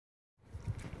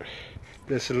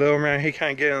This little man, he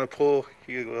can't get in the pool.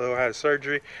 He had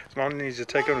surgery. His mom needs to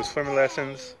take him to swimming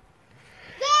lessons.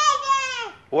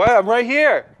 What? I'm right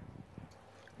here.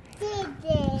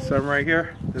 So I'm right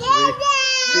here. This is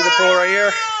see the pool right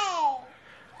here?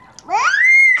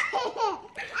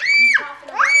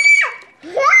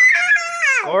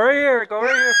 Go right here. Go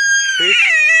right here. See?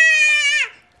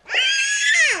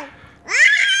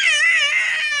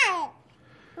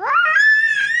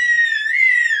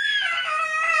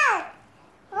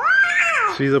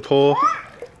 See the pool?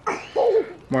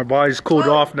 My body's cooled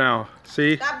off now.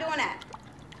 See? Stop doing that.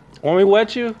 Want me to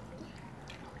wet you?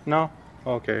 No?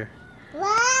 Okay.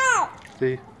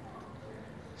 See?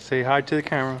 Say hi to the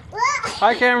camera.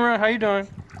 Hi camera, how you doing?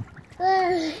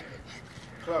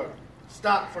 Chloe,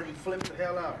 stop before you flip the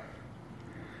hell out.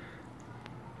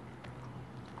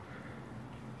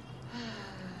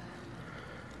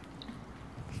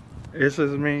 This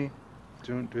is me.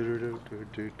 Do, do, do, do, do,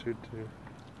 do, do, do.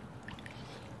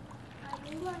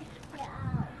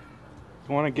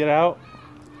 You want to get out?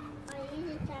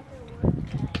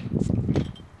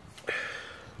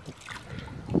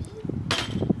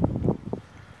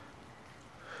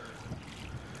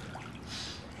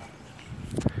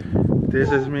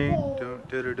 This is me. Do,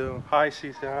 do, do, do. Hi,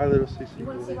 Cece. Hi, little Cece.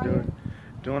 What are you doing?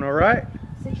 Doing all right?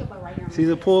 See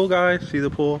the pool, guys? See the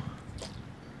pool?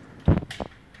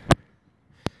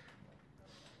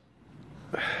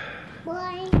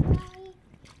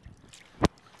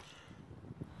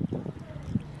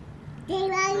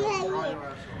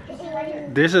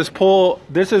 This is pool.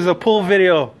 This is a pool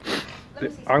video.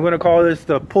 I'm gonna call this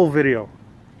the pool video.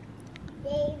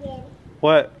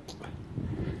 What?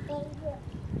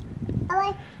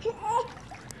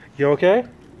 You okay?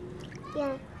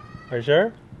 Yeah. Are you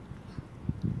sure?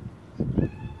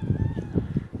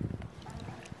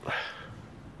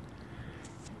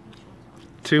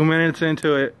 Two minutes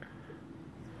into it.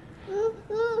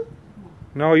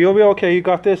 No, you'll be okay. You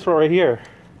got this right here.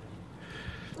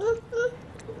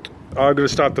 I'm gonna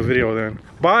stop the video then.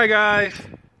 Bye, guys.